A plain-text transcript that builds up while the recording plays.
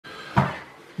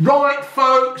Right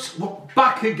folks, we're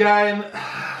back again,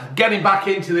 getting back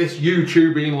into this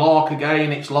YouTubing lark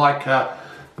again. It's like a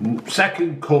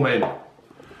second coming.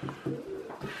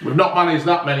 We've not managed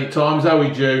that many times, have we,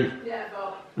 June? Yeah,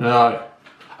 Bob. No,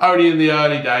 only in the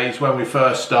early days when we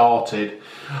first started.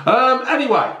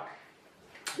 Anyway,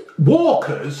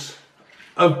 Walkers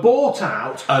have bought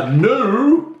out a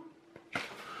new,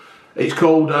 it's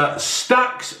called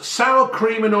Stax Sour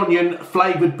Cream and Onion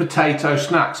Flavoured Potato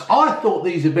Snacks. I thought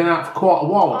these had been out for quite a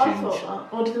while, I Ginge. thought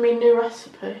that. Or did they mean new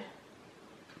recipe?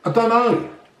 I don't know.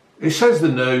 It says the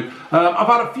new. I've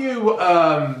had a few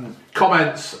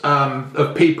comments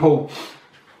of people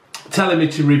telling me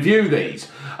to review these.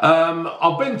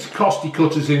 I've been to Costy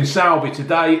Cutters in Selby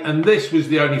today, and this was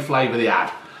the only flavour they had.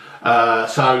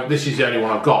 So this is the only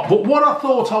one I've got. But what I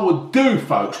thought I would do,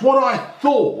 folks,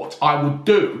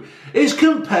 is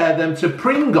compare them to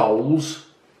Pringles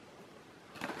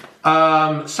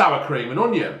sour cream and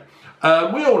onion.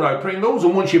 We all know Pringles,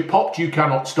 and once you've popped, you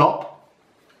cannot stop.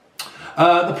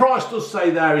 The price does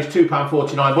say there is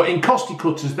 £2.49, but in Costy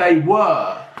Cutters they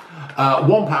were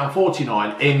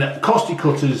 £1.49. In Costy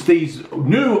Cutters, these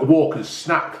new Walkers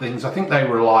snack things, I think they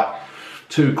were like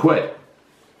 £2.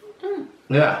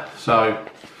 Yeah, so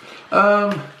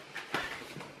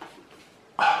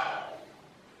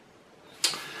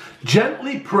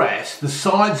gently press the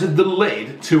sides of the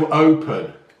lid to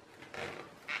open.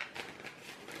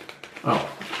 Oh.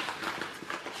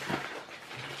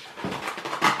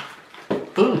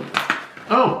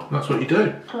 Oh, that's what you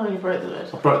do. Oh, you broke the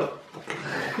lid. I broke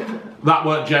the... That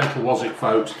weren't gentle, was it,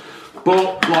 folks?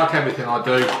 But like everything I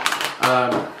do,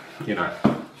 you know.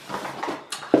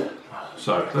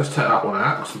 So let's take that one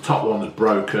out because the top one is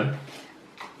broken.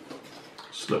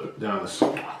 Slip it down the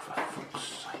side. Oh, for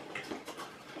fuck's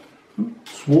sake.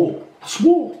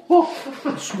 Swore. Oh,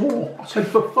 I swore. I said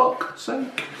for fuck's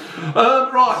sake.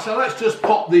 Right, so let's just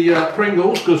pop the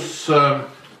Pringles because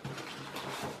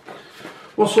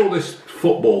what's all this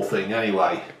football thing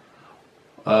anyway?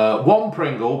 One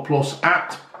Pringle plus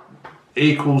at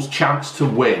equals chance to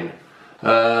win.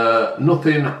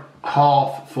 Nothing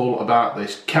half full about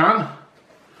this can,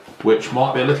 which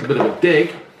might be a little bit of a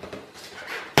dig.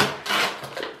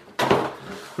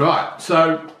 Right,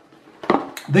 so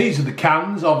these are the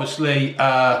cans. Obviously,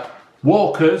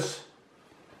 Walkers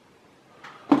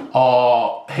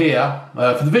are here.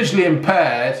 For the visually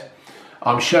impaired,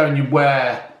 I'm showing you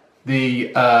where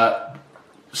the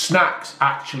snacks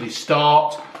actually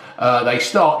start. They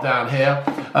start down here.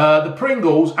 The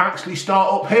Pringles actually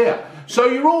start up here. So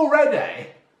you're already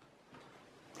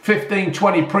 15,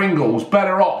 20 Pringles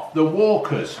better off than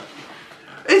Walkers.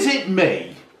 Is it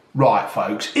me? Right,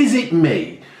 folks, is it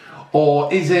me?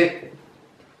 Or is it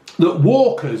that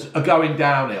Walkers are going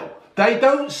downhill? They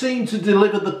don't seem to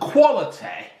deliver the quality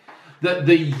that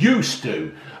they used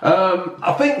to.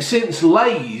 I think since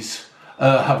Lay's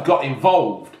have got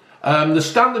involved, the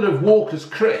standard of Walkers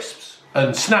crisps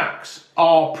and snacks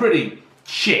are pretty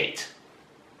shit.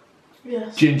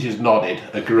 Yes. Ginger's nodded,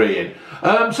 agreeing.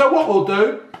 So what we'll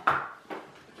do,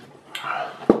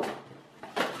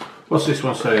 what's this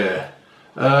one say here?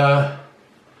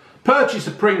 Purchase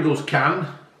a Pringles can,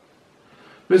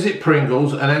 visit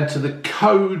Pringles and enter the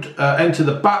code, enter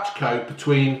the batch code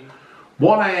between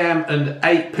 1 AM and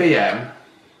 8 PM,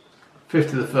 5th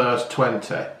to the 1st,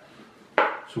 20.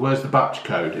 So where's the batch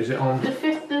code? Is it on? The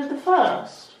 5th to the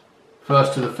 1st?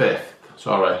 1st to the 5th,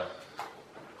 sorry.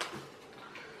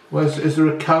 Is there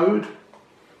a code?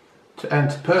 To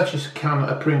enter, purchase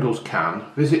a Pringles can,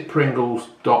 visit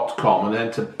Pringles.com and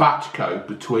enter batch code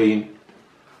between...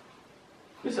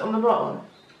 Is it on the bottom?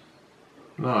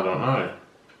 No, I don't know.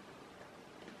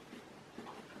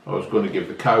 I was going to give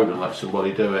the code and let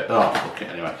somebody do it. Oh, fuck it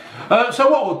anyway. So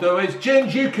what we'll do is,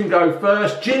 Ginge, you can go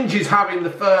first. Ginge is having the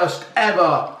first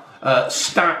ever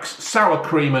Stax Sour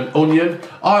Cream and Onion.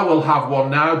 I will have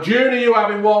one now. June, are you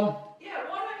having one?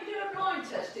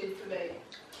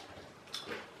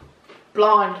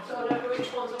 Blind. So I don't know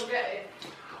which ones I'm getting.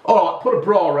 Alright, put a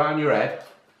bra around your head.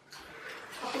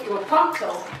 I thought you were pants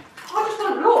on. I just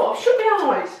want to look. I've shut my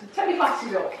eyes. Take my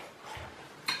glasses off.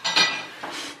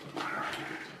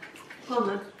 Come on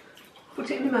then. Put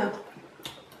it in your mouth.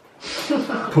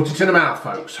 Put it in the mouth,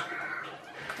 folks.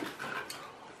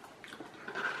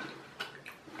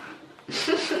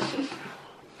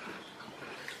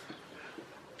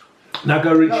 Now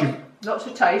go rinse your... Lots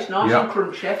of taste, nice and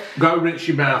crunchy. Go rinse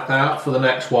your mouth out for the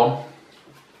next one.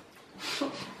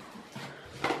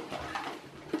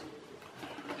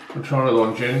 I'm trying another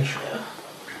one, Ginge. Yeah.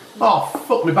 Oh,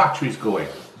 fuck, my battery's going.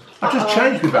 I just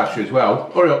changed my battery as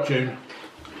well. Hurry up, June.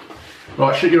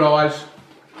 Right, shut your eyes.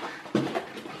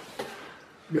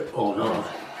 Oh no.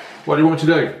 What do you want me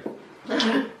to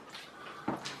do?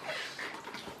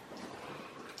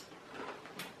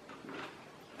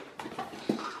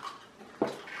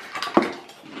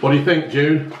 What do you think,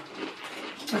 June?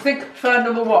 I think for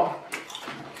number one.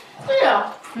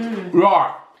 Yeah.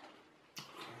 Right.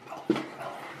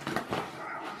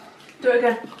 Do it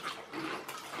again.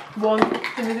 One.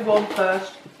 Give me the one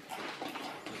first.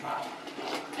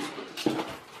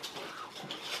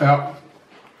 Yeah.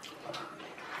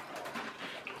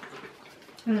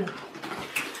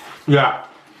 Yeah.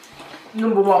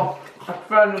 Number one. I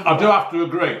prefer number I do have to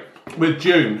agree with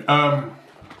June.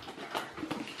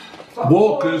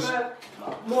 Walker's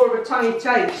more of a tangy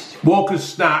taste. Walker's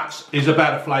Snacks is a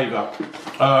better flavour.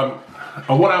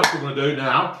 And what else we're going to do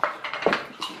now?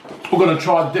 We're going to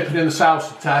try dipping in the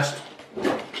salsa test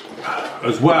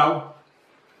as well.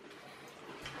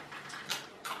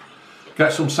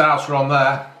 Get some salsa on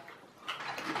there.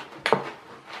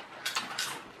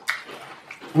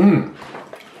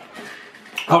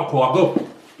 Oh, quite good.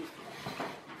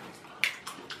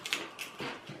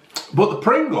 But the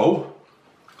Pringle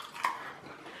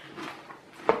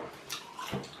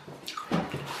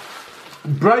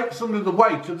breaks under the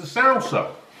weight of the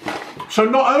salsa. So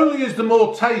not only is the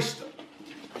more taste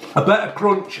a better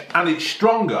crunch and it's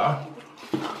stronger,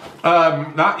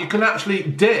 that you can actually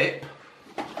dip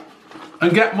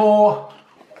and get more.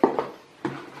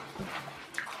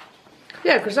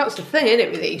 Yeah, because that's the thing, isn't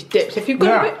it, with these dips? If you've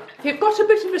got if you've got a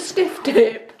bit of a stiff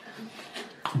dip,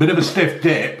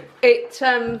 it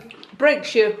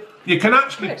breaks you. You can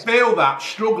actually feel that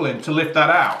struggling to lift that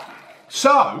out.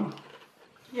 So.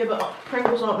 Yeah, but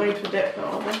Pringles aren't made for dip, though,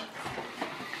 are they?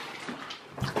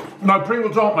 No,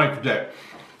 Pringles aren't made for dip.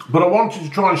 But I wanted to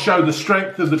try and show the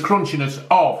strength of the crunchiness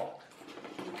of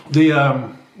the.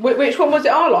 Which one was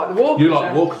it I like? The Walker's? You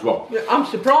like the Walker's one? I'm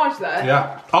surprised there.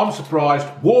 Yeah, I'm surprised.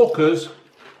 Walker's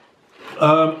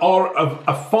are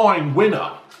a fine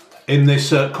winner in this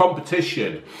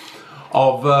competition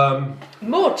of.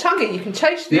 More tangy, you can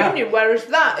taste the onion, whereas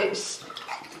that it's.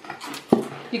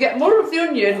 You get more of the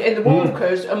onion in the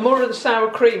Walkers and more of the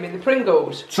sour cream in the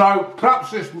Pringles. So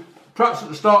perhaps at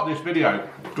the start of this video,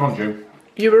 go on, June.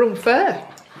 You were unfair.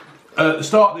 At the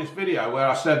start of this video, where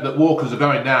I said that Walkers are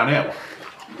going downhill.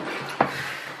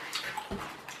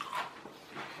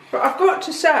 But I've got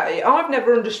to say, I've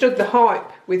never understood the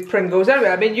hype with Pringles.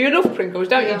 Anyway, I mean, you love Pringles,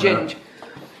 don't you, Ginge?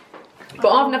 But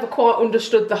I've never quite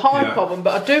understood the hype of them.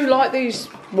 But I do like these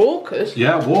Walkers.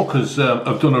 Yeah, Walkers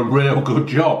have done a real good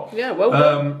job. Yeah, well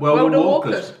done. Well done,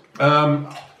 Walkers. I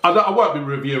won't be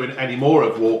reviewing any more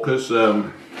of Walkers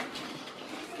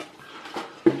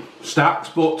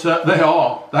Stax, but they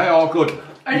are good.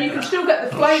 And you can still get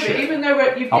the flavour, even though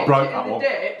you've dipped it in the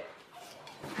dip.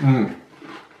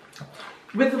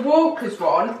 With the Walkers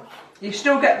one, you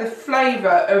still get the flavour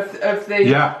of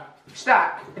the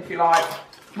stack, if you like.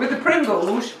 With the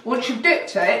Pringles, once you've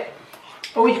dipped it,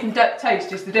 all you can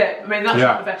taste is the dip. I mean, that's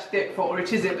not the best dip for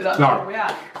it, is it? But that's what we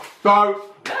had.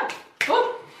 So,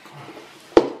 good.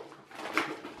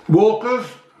 Walkers,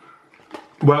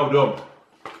 well done.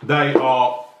 They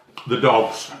are the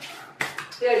dogs.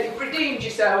 Yeah, you've redeemed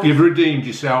yourself. You've redeemed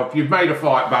yourself. You've made a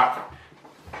fight back.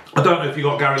 I don't know if you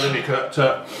got Gary Lineker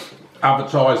to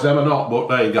advertise them or not, but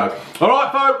there you go. All right,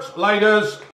 folks, laters.